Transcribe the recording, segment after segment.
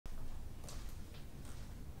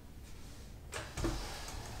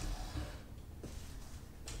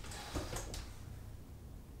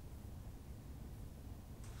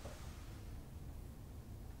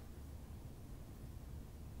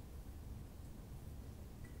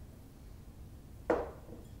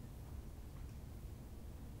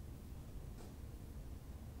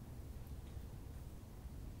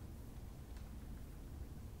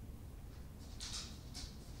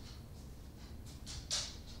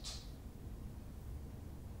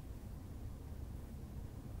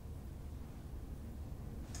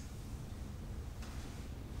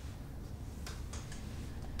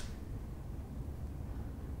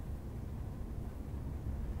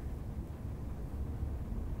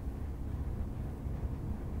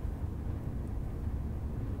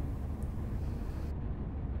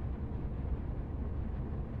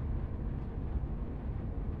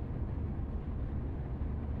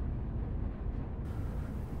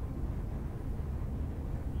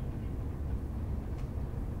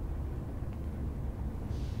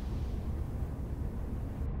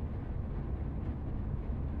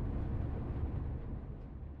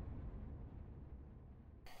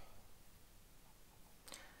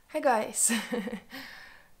Hi guys!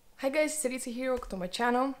 Hi guys, it's Alicja here, welcome to my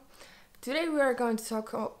channel. Today we are going to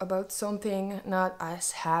talk about something not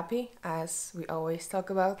as happy as we always talk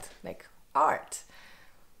about, like art.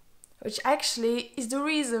 Which actually is the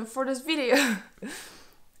reason for this video.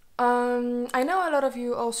 I know a lot of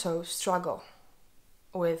you also struggle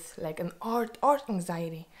with like an art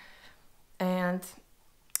anxiety. And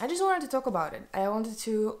I just wanted to talk about it. I wanted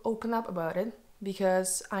to open up about it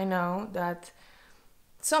because I know that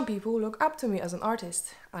some people look up to me as an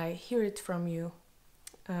artist. I hear it from you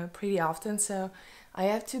pretty often, so I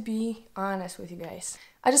have to be honest with you guys.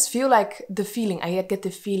 I just feel like I get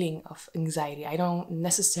the feeling of anxiety. I don't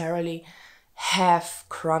necessarily have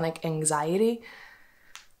chronic anxiety,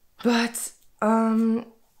 but I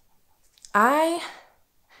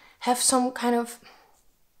have some kind of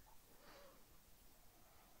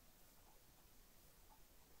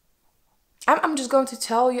I'm just going to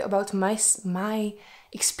tell you about my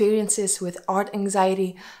experiences with art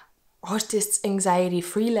anxiety, artist anxiety,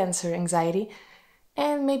 freelancer anxiety,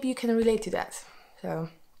 and maybe you can relate to that. So,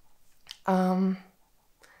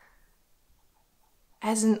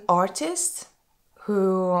 as an artist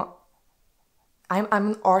I'm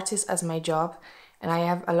an artist as my job, and I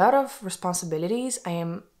have a lot of responsibilities. I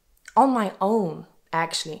am on my own,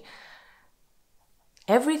 actually.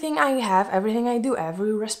 Everything I have, everything I do,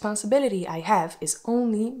 every responsibility I have is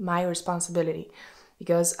only my responsibility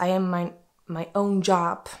because I am my own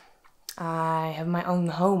job. I have my own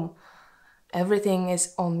home. Everything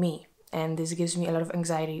is on me, and this gives me a lot of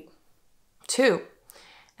anxiety too.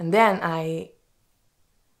 And then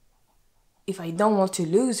if I don't want to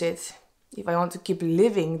lose it, if I want to keep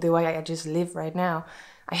living the way I just live right now,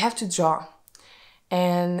 I have to draw.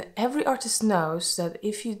 And every artist knows that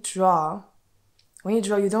if you draw, when you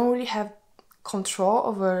draw, you don't really have control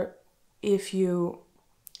over if you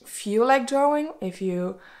feel like drawing, if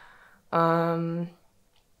you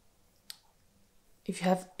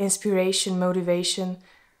have inspiration, motivation,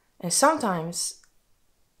 and sometimes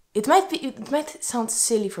it might sound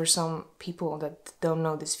silly for some people that don't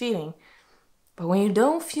know this feeling, but when you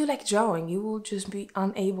don't feel like drawing, you will just be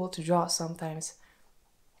unable to draw sometimes.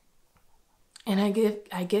 And I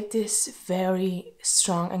get this very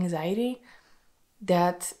strong anxiety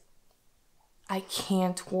that I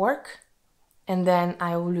can't work, and then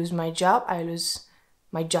I will lose my job.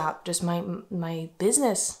 Just my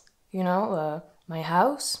business, my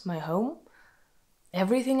house, my home.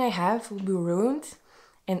 Everything I have will be ruined,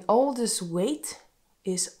 and all this weight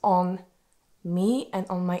is on me and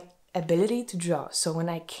on my ability to draw. So when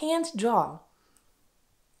I can't draw,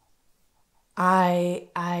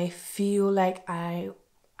 I feel like I'm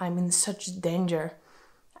in such danger.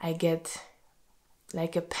 I get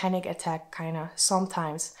like a panic attack kind of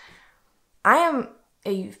sometimes. I am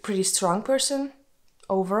a pretty strong person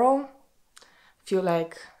overall. Feel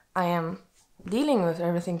like I am dealing with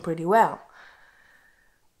everything pretty well.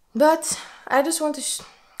 But I just wanted to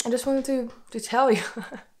tell you.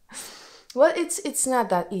 Well, it's not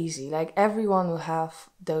that easy. Like everyone will have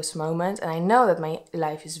those moments, and I know that my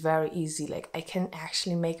life is very easy. Like I can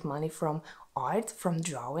actually make money from art, from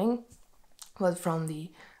drawing. But from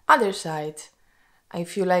the other side, I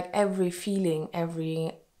feel like every feeling,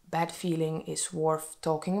 every bad feeling is worth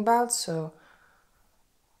talking about. So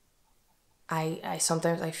I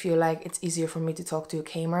sometimes I feel like it's easier for me to talk to a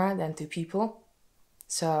camera than to people.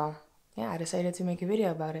 So yeah, I decided to make a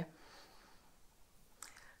video about it.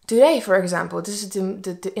 Today, for example, this is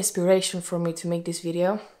the inspiration for me to make this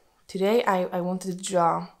video. Today I wanted to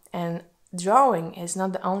draw, and drawing is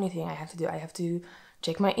not the only thing I have to do. I have to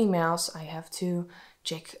check my emails, I have to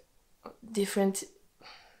check different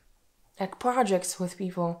like projects with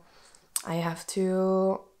people. I have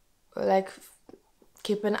to like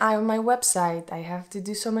keep an eye on my website. I have to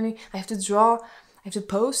do I have to draw, I have to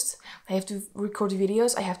post, I have to record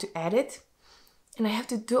videos, I have to edit, and I have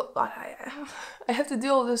to do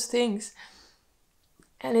all those things.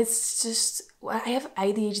 And it's just, I have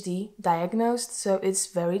ADHD diagnosed, so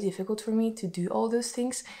it's very difficult for me to do all those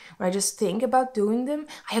things. When I just think about doing them,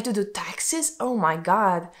 I have to do taxes. Oh my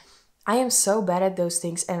god, I am so bad at those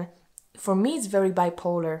things. And for me, it's very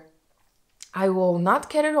bipolar. I will not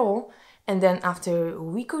get it all, and then after a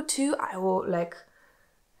week or two, I will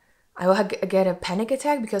get a panic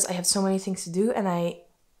attack because I have so many things to do, and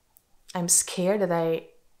I'm scared that I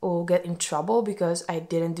will get in trouble because I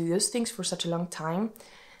didn't do those things for such a long time.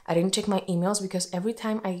 I didn't check my emails because every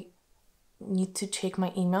time I need to check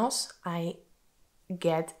my emails, I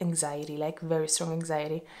get anxiety, like very strong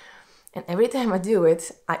anxiety. And every time I do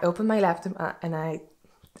it, I open my laptop and I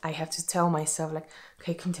have to tell myself like,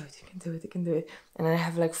 okay, you can do it, you can do it, you can do it. And then I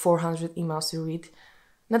have like 400 emails to read.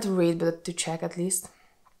 not to read, but to check at least.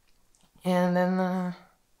 And then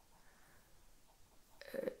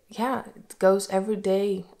yeah, it goes every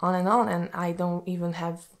day on, and I don't even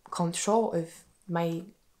have control if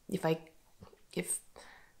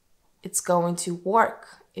it's going to work,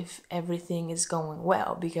 if everything is going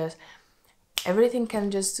well, because everything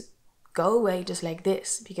can just go away just like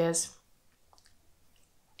this. Because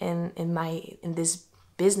in this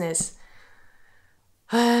business,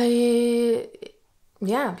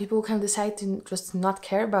 people can decide to just not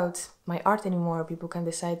care about my art anymore. People can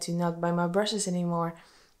decide to not buy my brushes anymore,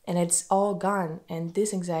 and it's all gone. And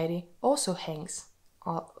this anxiety also hangs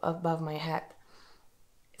above my head.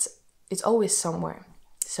 It's always somewhere.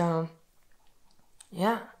 So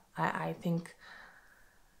yeah, I think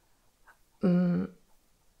and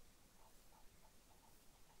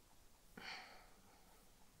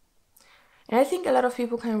I think a lot of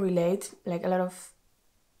people can relate, like a lot of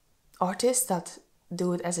artists that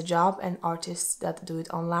do it as a job and artists that do it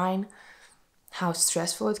online, how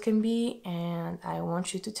stressful it can be. And I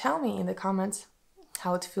want you to tell me in the comments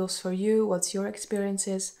how it feels for you, what's your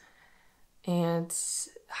experiences, and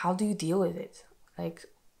how do you deal with it. Like,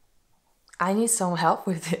 I need some help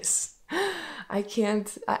with this. I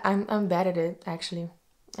can't, I'm bad at it, actually.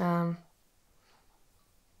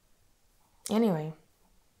 Anyway.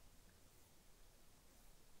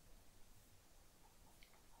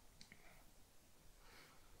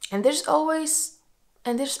 And there's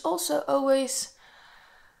also always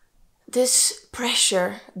this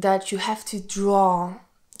pressure that you have to draw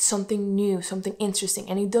something new, something interesting,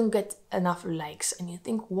 and you don't get enough likes, and you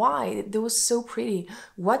think, why? That was so pretty.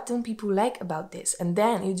 What don't people like about this? And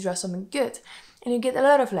then you draw something good and you get a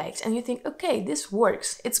lot of likes, and you think, okay, this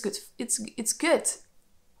works. It's good. It's good.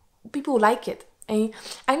 People like it. And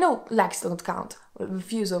I know likes don't count,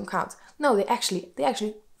 views don't count. No, they actually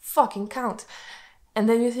fucking count. And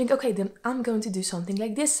then you think, okay, then I'm going to do something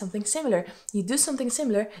like this, something similar. You do something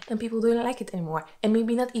similar and people don't like it anymore. And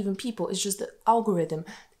maybe not even people, it's just the algorithm.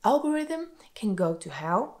 The algorithm can go to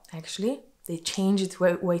hell, actually. They change it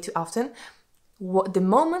way too often.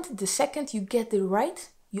 The second you get the right,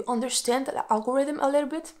 you understand the algorithm a little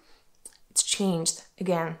bit, it's changed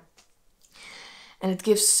again. And it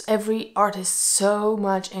gives every artist so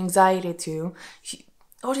much anxiety too.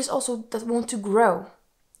 Artists also that want to grow.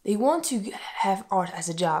 They want to have art as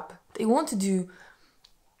a job. They want to do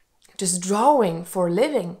just drawing for a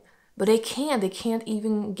living. But they can't. They can't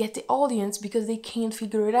even get the audience because they can't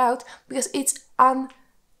figure it out. Because it's you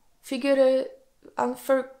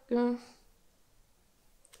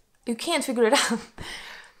can't figure it out.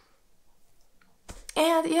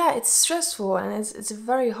 And yeah, it's stressful and it's a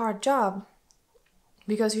very hard job.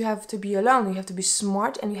 Because you have to be alone, you have to be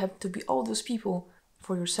smart, and you have to be all those people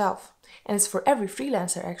for yourself. And it's for every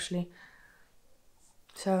freelancer, actually.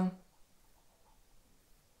 So,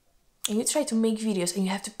 and you try to make videos and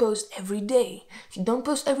you have to post every day. If you don't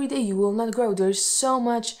post every day, you will not grow. There's so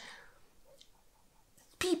much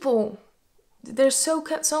people. There's so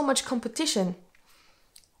much competition.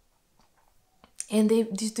 And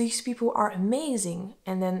these people are amazing.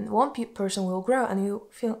 And then one person will grow and you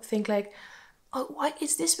think like, oh, why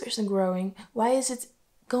is this person growing? Why is it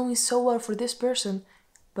going so well for this person,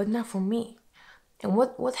 but not for me? And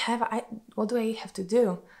what do I have to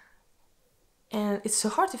do? And it's so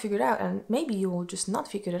hard to figure it out, and maybe you will just not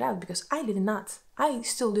figure it out, because I did not. I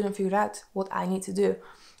still didn't figure out what I need to do.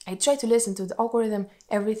 I try to listen to the algorithm,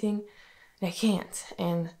 everything, and I can't.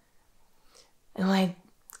 And like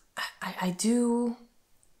I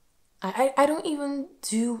don't even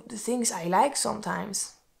do the things I like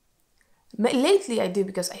sometimes. Lately I do,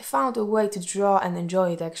 because I found a way to draw and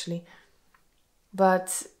enjoy it, actually.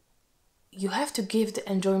 But you have to give the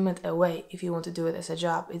enjoyment away if you want to do it as a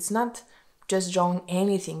job. It's not just drawing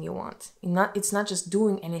anything you want. It's not just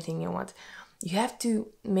doing anything you want. You have to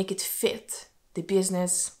make it fit the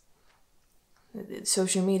business, the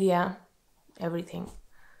social media, everything.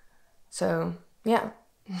 So yeah.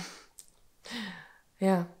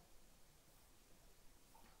 Yeah.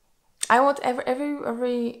 I want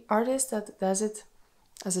every artist that does it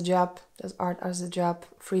as a job, does art as a job,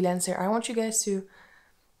 freelancer. I want you guys to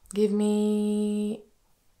give me,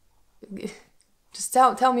 just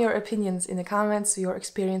tell me your opinions in the comments, your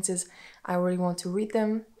experiences. I really want to read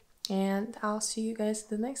them, and I'll see you guys in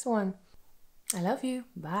the next one. I love you.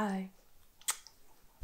 Bye.